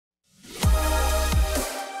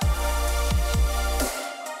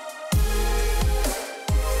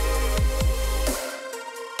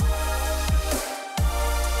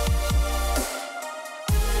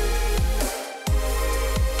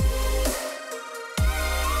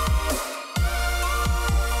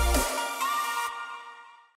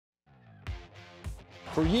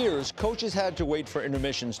For years, coaches had to wait for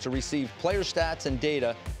intermissions to receive player stats and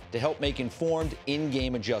data to help make informed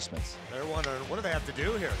in-game adjustments. They're wondering, what do they have to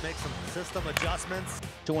do here? Make some system adjustments?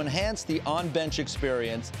 To enhance the on-bench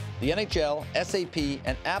experience, the NHL, SAP,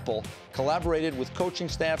 and Apple collaborated with coaching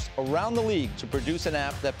staffs around the league to produce an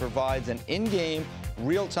app that provides an in-game,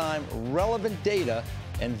 real-time, relevant data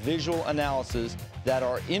and visual analysis that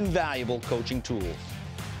are invaluable coaching tools.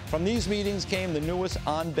 From these meetings came the newest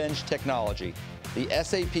on-bench technology, the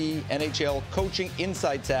SAP NHL Coaching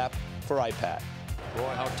Insights app for iPad. Boy,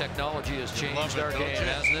 how technology has changed our game,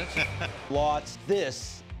 hasn't it? Lots.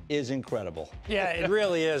 This is incredible. Yeah, it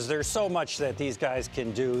really is. There's so much that these guys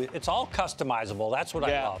can do. It's all customizable. That's what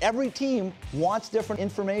I love. Every team wants different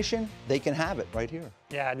information. They can have it right here.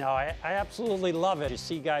 Yeah, no, I absolutely love it. You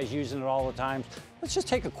see guys using it all the time. Let's just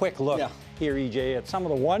take a quick look here, EJ, at some of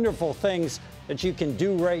the wonderful things that you can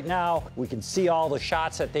do right now. We can see all the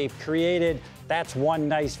shots that they've created. That's one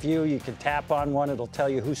nice view. You can tap on one. It'll tell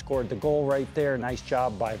you who scored the goal right there. Nice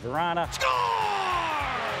job by Verana. Score!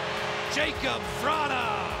 Jacob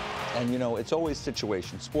Vrana! And, you know, it's always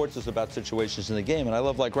situations. Sports is about situations in the game. And I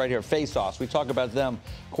love, like, right here, face-offs. We talk about them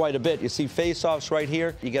quite a bit. You see face-offs right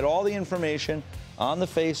here. You get all the information on the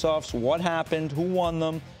face-offs, what happened, who won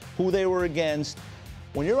them, who they were against.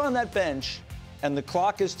 When you're on that bench and the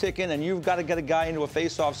clock is ticking and you've got to get a guy into a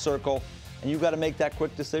face-off circle and you've got to make that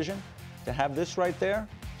quick decision, to have this right there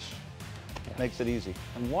makes it easy.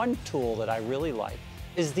 And one tool that I really like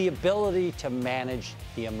is the ability to manage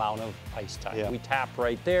the amount of ice time. Yeah. We tap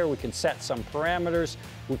right there. We can set some parameters.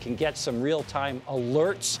 We can get some real-time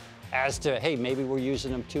alerts as to, hey, maybe we're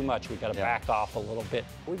using them too much. We've got to back off a little bit.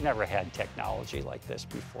 We've never had technology like this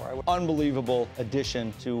before. Unbelievable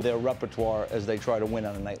addition to their repertoire as they try to win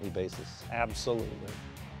on a nightly basis. Absolutely.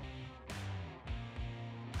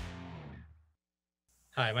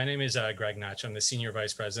 Hi, my name is Greg Notch. I'm the Senior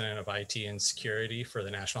Vice President of IT and Security for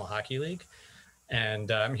the National Hockey League.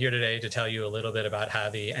 And I'm here today to tell you a little bit about how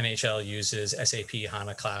the NHL uses SAP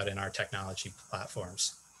HANA Cloud in our technology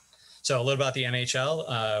platforms. So a little about the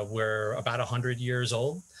NHL. We're about 100 years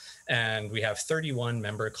old, and we have 31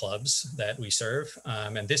 member clubs that we serve.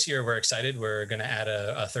 And this year, we're excited. We're going to add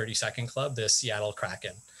a 32nd club, the Seattle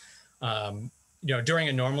Kraken. You know, during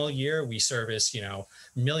a normal year, we service, you know,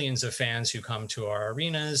 millions of fans who come to our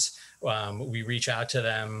arenas. We reach out to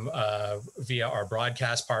them via our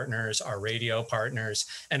broadcast partners, our radio partners,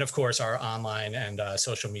 and of course, our online and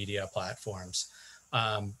social media platforms.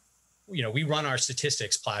 You know, we run our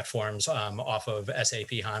statistics platforms off of SAP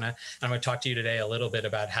HANA. And I'm going to talk to you today a little bit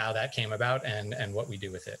about how that came about and what we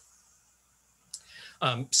do with it.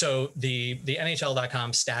 So the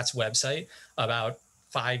NHL.com stats website, about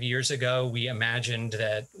 5 years ago, we imagined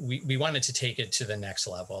that we wanted to take it to the next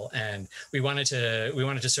level, and we wanted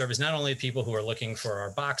to service not only people who are looking for our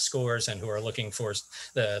box scores and who are looking for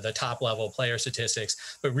the top level player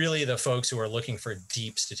statistics, but really the folks who are looking for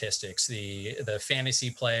deep statistics, the fantasy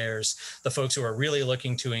players, the folks who are really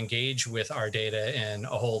looking to engage with our data in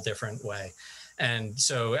a whole different way. And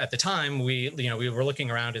so at the time, we were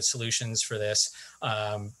looking around at solutions for this,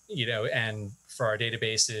 and for our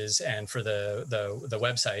databases and for the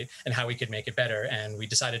website and how we could make it better. And we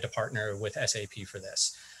decided to partner with SAP for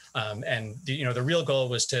this. And the real goal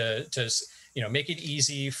was to make it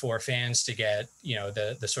easy for fans to get,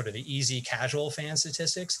 the sort of the easy casual fan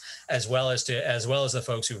statistics, as well as the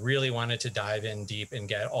folks who really wanted to dive in deep and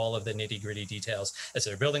get all of the nitty gritty details as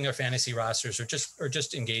they're building their fantasy rosters or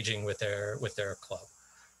just engaging with their club.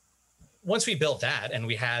 Once we built that, and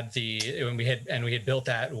we had built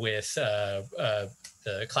that with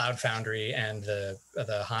the Cloud Foundry and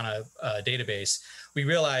the HANA database, we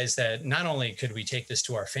realized that not only could we take this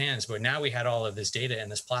to our fans, but now we had all of this data in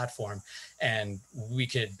this platform, and we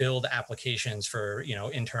could build applications for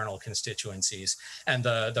internal constituencies. And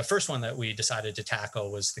the first one that we decided to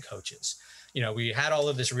tackle was the coaches. We had all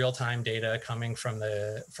of this real-time data coming from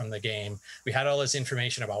the game. We had all this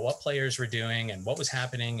information about what players were doing and what was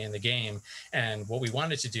happening in the game. And what we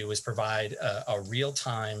wanted to do was provide a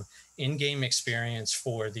real-time in-game experience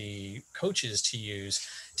for the coaches to use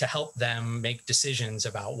to help them make decisions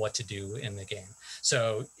about what to do in the game.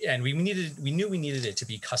 So, and we knew we needed it to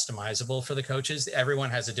be customizable for the coaches. Everyone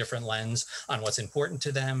has a different lens on what's important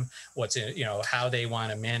to them, how they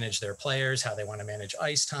want to manage their players, how they want to manage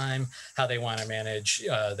ice time, how they want to manage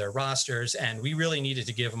their rosters. And we really needed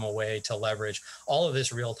to give them a way to leverage all of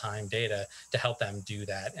this real-time data to help them do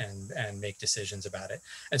that and make decisions about it.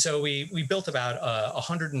 And so we built about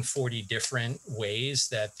 140 different ways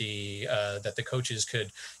that the coaches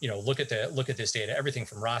could look at this data, everything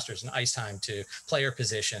from rosters and ice time to player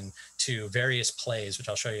position to various plays, which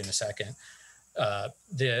I'll show you in a second.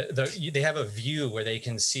 they have a view where they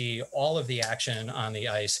can see all of the action on the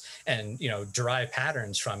ice and, derive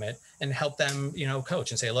patterns from it and help them,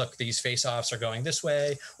 coach and say, look, these face-offs are going this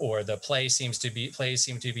way, or the plays seem to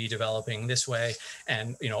be developing this way.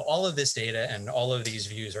 And, all of this data and all of these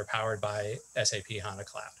views are powered by SAP HANA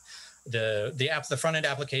Cloud. The front end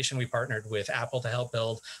application we partnered with Apple to help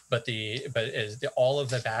build, but all of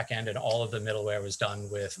the back end and all of the middleware was done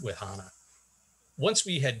with HANA. Once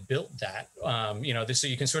we had built that, so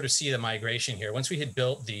you can sort of see the migration here. Once we had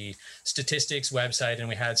built the statistics website and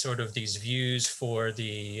we had sort of these views for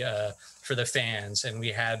the fans, and we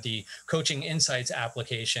had the coaching insights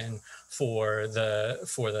application for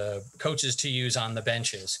the coaches to use on the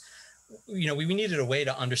benches, we needed a way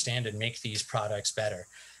to understand and make these products better.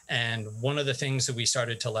 And one of the things that we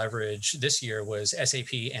started to leverage this year was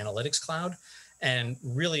SAP Analytics Cloud. And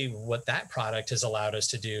really what that product has allowed us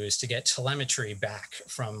to do is to get telemetry back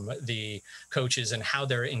from the coaches and how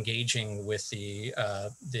they're engaging with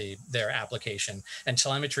their application, and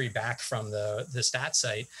telemetry back from the stat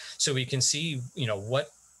site, so we can see, what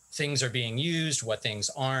things are being used, what things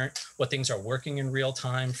aren't, what things are working in real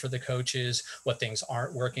time for the coaches, what things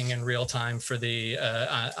aren't working in real time for the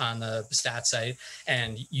on the stat site.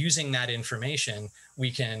 And using that information, we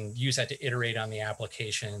can use that to iterate on the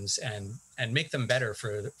applications and make them better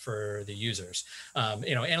for the users.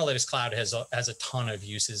 Analytics Cloud has a ton of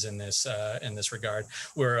uses in this regard.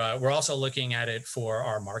 We're also looking at it for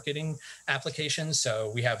our marketing applications.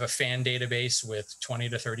 So we have a fan database with 20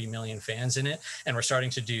 to 30 million fans in it, and we're starting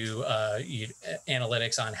to do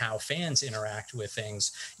analytics on how fans interact with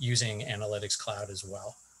things using Analytics Cloud as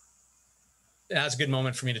well. That's a good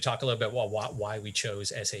moment for me to talk a little bit about why we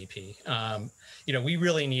chose SAP. We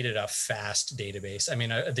really needed a fast database. I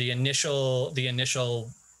mean, the initial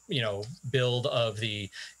build of the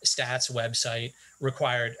stats website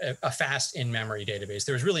required a fast in-memory database.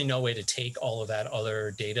 There was really no way to take all of that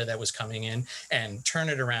other data that was coming in and turn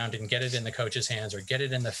it around and get it in the coach's hands or get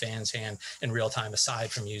it in the fan's hand in real time, aside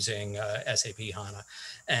from using SAP HANA.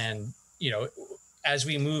 And, as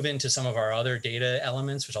we move into some of our other data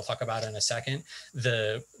elements, which I'll talk about in a second,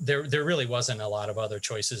 there really wasn't a lot of other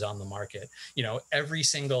choices on the market. Every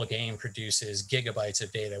single game produces gigabytes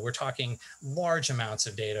of data. We're talking large amounts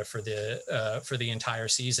of data for the entire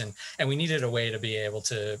season, and we needed a way to be able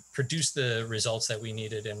to produce the results that we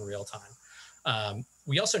needed in real time.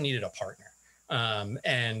 We also needed a partner.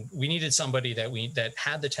 And we needed somebody that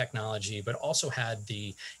had the technology, but also had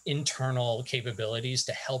the internal capabilities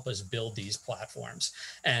to help us build these platforms.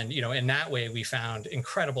 And, in that way, we found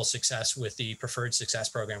incredible success with the Preferred Success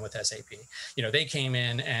Program with SAP. They came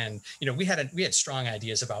in and, we had strong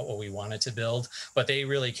ideas about what we wanted to build, but they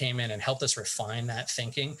really came in and helped us refine that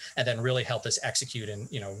thinking, and then really helped us execute in,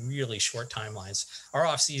 really short timelines. Our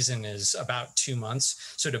off season is about 2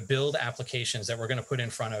 months. So to build applications that we're going to put in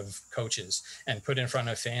front of coaches and put in front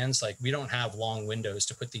of fans, like, we don't have long windows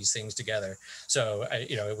to put these things together. So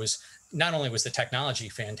it was, not only was the technology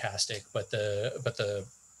fantastic, but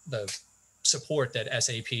the support that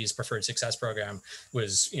SAP's Preferred Success Program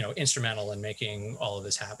was instrumental in making all of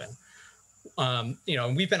this happen.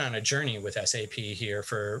 We've been on a journey with SAP here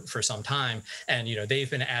for some time, and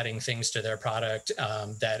they've been adding things to their product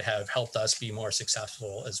that have helped us be more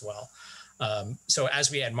successful as well. So as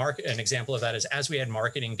we add an example of that is, as we add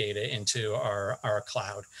marketing data into our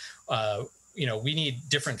cloud, we need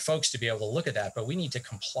different folks to be able to look at that, but we need to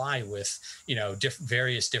comply with,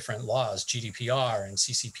 various different laws, GDPR and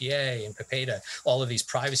CCPA and PIPEDA, all of these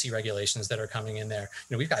privacy regulations that are coming in there.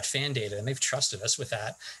 We've got fan data, and they've trusted us with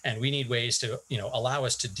that. And we need ways to, allow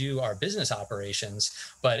us to do our business operations,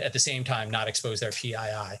 but at the same time, not expose their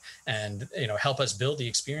PII and, help us build the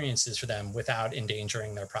experiences for them without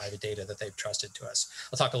endangering their private data that they've trusted to us.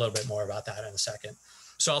 I'll talk a little bit more about that in a second.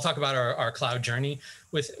 So I'll talk about our cloud journey.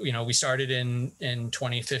 We started in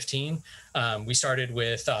 2015. We started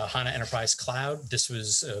with HANA Enterprise Cloud. This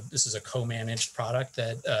is a co-managed product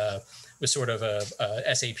that was sort of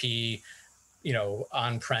a SAP,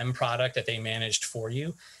 on-prem product that they managed for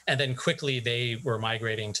you. And then quickly they were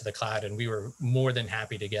migrating to the cloud, and we were more than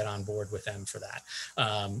happy to get on board with them for that.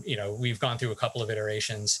 We've gone through a couple of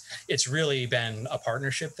iterations. It's really been a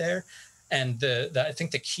partnership there. And I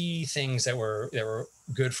think the key things that were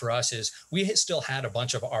good for us is we still had a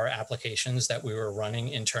bunch of our applications that we were running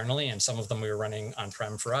internally, and some of them we were running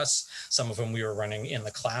on-prem for us, some of them we were running in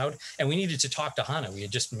the cloud, and we needed to talk to HANA. We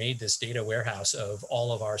had just made this data warehouse of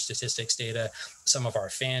all of our statistics data, some of our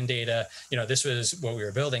fan data. This was what we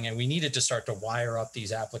were building, and we needed to start to wire up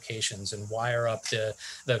these applications and wire up the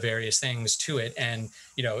various things to it. And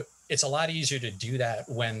it's a lot easier to do that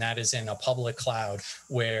when that is in a public cloud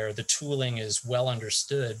where the tooling is well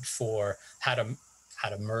understood for how to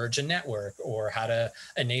merge a network or how to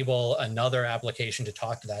enable another application to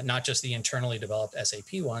talk to that, not just the internally developed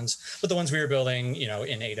SAP ones, but the ones we were building,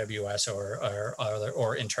 in AWS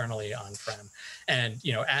or internally on-prem. And,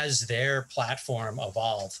 as their platform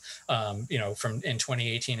evolved, from in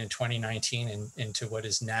 2018 and 2019 and into what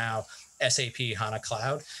is now SAP HANA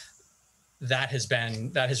Cloud, that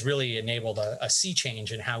has really enabled a sea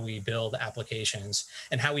change in how we build applications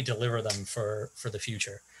and how we deliver them for the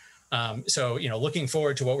future. So, looking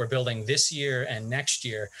forward to what we're building this year and next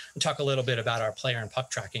year, and talk a little bit about our player and puck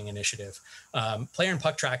tracking initiative. Player and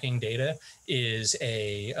puck tracking data is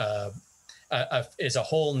a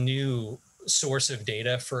whole new source of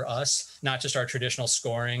data for us, not just our traditional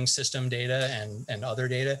scoring system data and other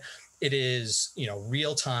data. It is,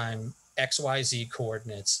 real-time XYZ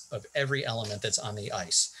coordinates of every element that's on the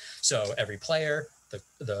ice. So every player,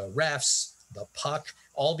 the refs, the puck,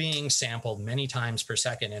 all being sampled many times per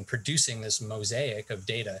second and producing this mosaic of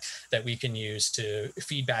data that we can use to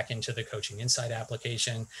feed back into the Coaching Insight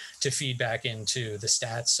application, to feed back into the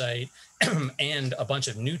stats site, and a bunch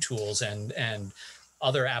of new tools and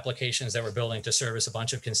other applications that we're building to service a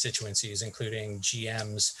bunch of constituencies, including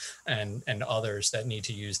GMs and others that need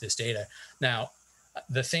to use this data. Now,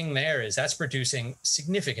 the thing there is that's producing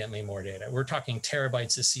significantly more data. We're talking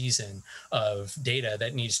terabytes a season of data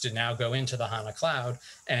that needs to now go into the HANA Cloud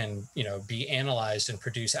and, be analyzed and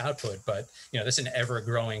produce output. But, this is an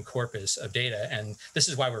ever-growing corpus of data. And this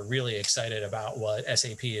is why we're really excited about what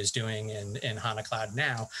SAP is doing in HANA Cloud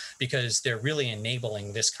now, because they're really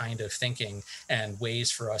enabling this kind of thinking and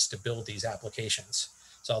ways for us to build these applications.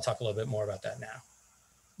 So I'll talk a little bit more about that now.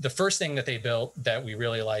 The first thing that they built that we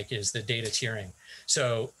really like is the data tiering.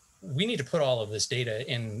 So we need to put all of this data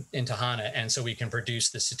into HANA, and so we can produce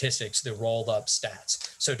the statistics, the rolled up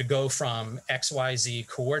stats. So to go from XYZ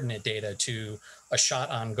coordinate data to a shot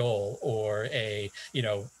on goal, or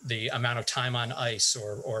the amount of time on ice,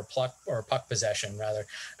 or puck possession rather,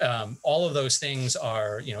 all of those things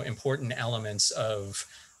are important elements of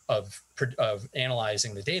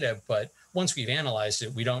analyzing the data. But once we've analyzed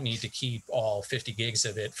it, we don't need to keep all 50 gigs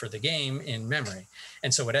of it for the game in memory.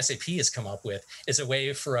 And so what SAP has come up with is a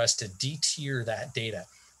way for us to de-tier that data,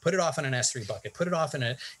 put it off in an S3 bucket, put it off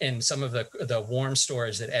in some of the warm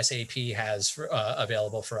storage that SAP has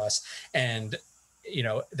available for us. And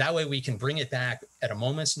that way we can bring it back at a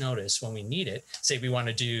moment's notice when we need it. Say we want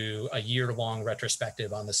to do a year-long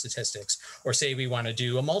retrospective on the statistics, or say we want to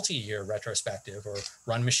do a multi-year retrospective, or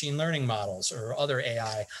run machine learning models or other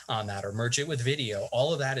AI on that, or merge it with video.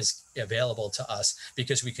 All of that is available to us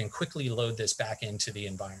because we can quickly load this back into the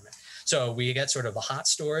environment. So we get sort of a hot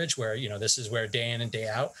storage where, this is where day in and day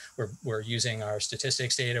out, we're using our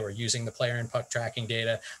statistics data, we're using the player and puck tracking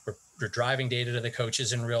data, we're driving data to the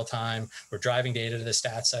coaches in real time, we're driving data to the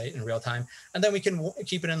stat site in real time, and then we can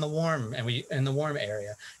keep it in the warm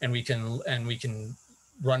area, and we can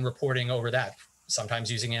run reporting over that,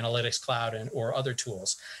 sometimes using Analytics Cloud or other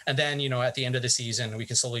tools. And then, at the end of the season, we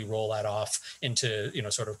can slowly roll that off into,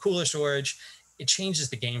 sort of cooler storage. It changes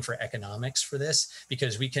the game for economics for this,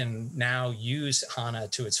 because we can now use HANA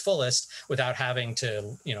to its fullest without having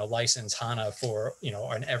to, license HANA for,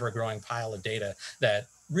 an ever-growing pile of data that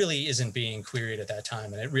really isn't being queried at that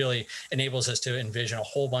time. And it really enables us to envision a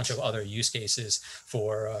whole bunch of other use cases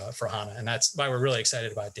for HANA. And that's why we're really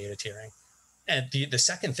excited about data tiering. And the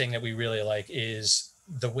second thing that we really like is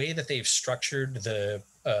the way that they've structured the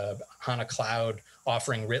HANA Cloud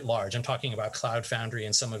offering writ large. I'm talking about Cloud Foundry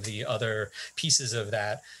and some of the other pieces of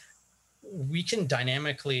that. We can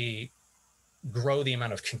dynamically grow the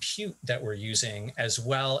amount of compute that we're using, as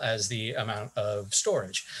well as the amount of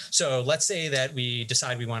storage. So let's say that we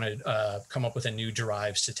decide we want to come up with a new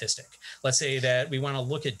derived statistic. Let's say that we want to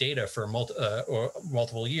look at data for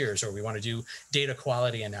multiple years, or we want to do data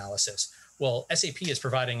quality analysis. Well, SAP is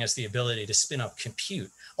providing us the ability to spin up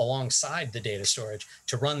compute alongside the data storage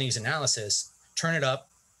to run these analysis, turn it up,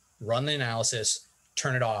 run the analysis,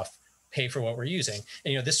 turn it off, pay for what we're using.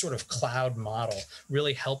 And, this sort of cloud model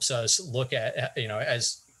really helps us look at,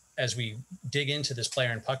 as we dig into this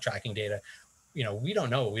player and puck tracking data, we don't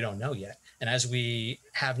know what we don't know yet. And as we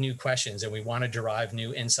have new questions and we want to derive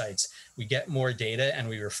new insights, we get more data and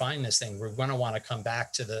we refine this thing. We're going to want to come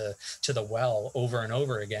back to the well over and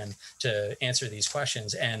over again to answer these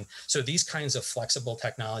questions. And so these kinds of flexible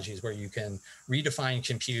technologies where you can redefine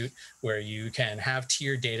compute, where you can have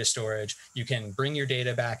tiered data storage, you can bring your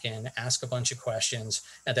data back in, ask a bunch of questions,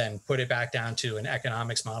 and then put it back down to an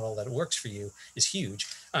economics model that works for you is huge.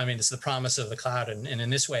 I mean, it's the promise of the cloud. And in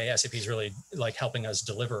this way, SAP is really like helping us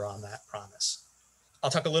deliver on that promise. I'll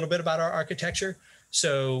talk a little bit about our architecture.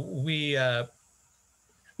 So we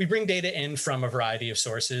bring data in from a variety of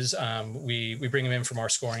sources. We bring them in from our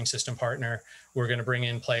scoring system partner. We're going to bring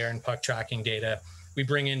in player and puck tracking data. We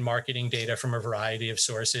bring in marketing data from a variety of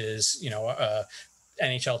sources,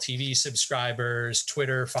 NHL TV subscribers,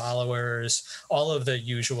 Twitter followers, all of the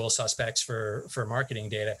usual suspects for marketing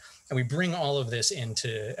data. And we bring all of this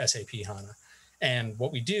into SAP HANA. And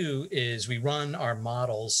what we do is we run our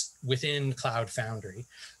models within Cloud Foundry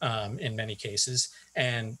in many cases.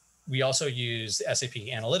 And we also use SAP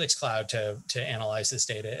Analytics Cloud to analyze this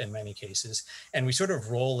data in many cases. And we sort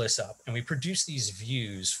of roll this up and we produce these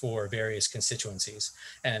views for various constituencies.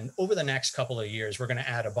 And over the next couple of years, we're going to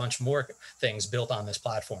add a bunch more things built on this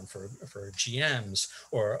platform for GMs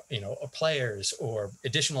or players or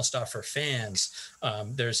additional stuff for fans.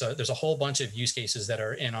 There's a whole bunch of use cases that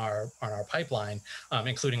are in our pipeline,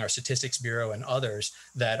 including our Statistics Bureau and others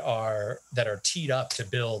that are teed up to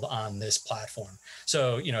build on this platform.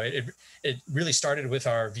 So it really started with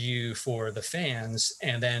our view for the fans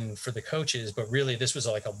and then for the coaches, but really this was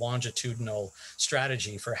like a longitudinal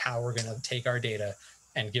strategy for how we're going to take our data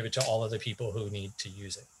and give it to all of the people who need to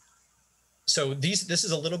use it. So this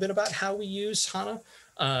is a little bit about how we use HANA.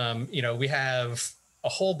 We have a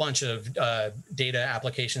whole bunch of data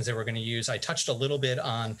applications that we're going to use. I touched a little bit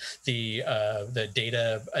on the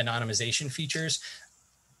data anonymization features.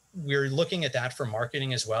 We're looking at that for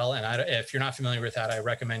marketing as well. And if you're not familiar with that, I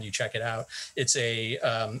recommend you check it out. It's a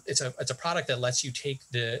product that lets you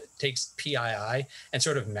takes PII and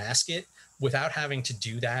sort of mask it without having to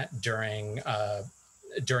do that during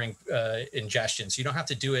ingestion. So you don't have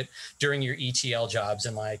to do it during your ETL jobs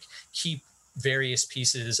and like keep various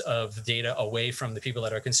pieces of data away from the people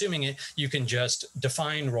that are consuming it. You can just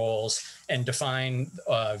define roles and define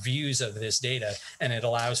views of this data, and it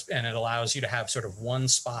allows you to have sort of one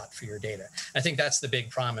spot for your data. I think that's the big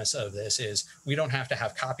promise of this is we don't have to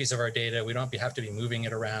have copies of our data. We don't have to be moving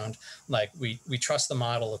it around. Like we trust the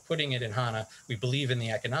model of putting it in HANA. We believe in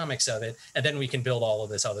the economics of it, and then we can build all of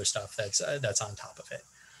this other stuff that's on top of it.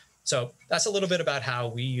 So that's a little bit about how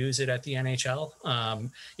we use it at the NHL.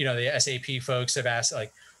 The SAP folks have asked,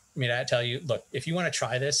 I tell you, look, if you want to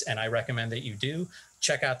try this, and I recommend that you do,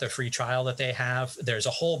 check out the free trial that they have. There's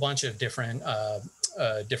a whole bunch of different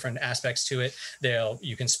aspects to it.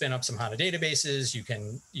 You can spin up some HANA databases. You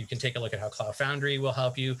can take a look at how Cloud Foundry will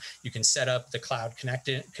help you. You can set up the cloud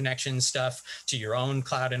connection stuff to your own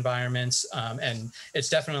cloud environments. And it's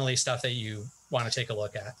definitely stuff that you want to take a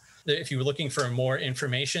look at. If you're looking for more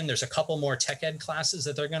information, there's a couple more TechEd classes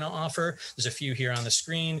that they're going to offer. There's a few here on the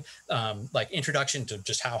screen, like introduction to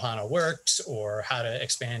just how HANA works or how to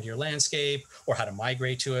expand your landscape or how to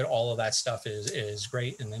migrate to it. All of that stuff is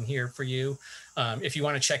great and then here for you. If you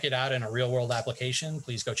want to check it out in a real world application,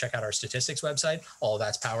 please go check out our statistics website. All of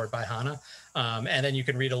that's powered by HANA. And then you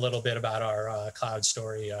can read a little bit about our cloud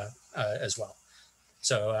story as well.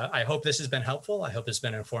 So I hope this has been helpful. I hope it's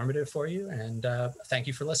been informative for you. And thank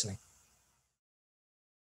you for listening.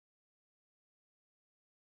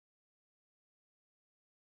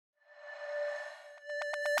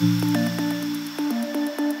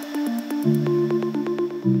 Thank you.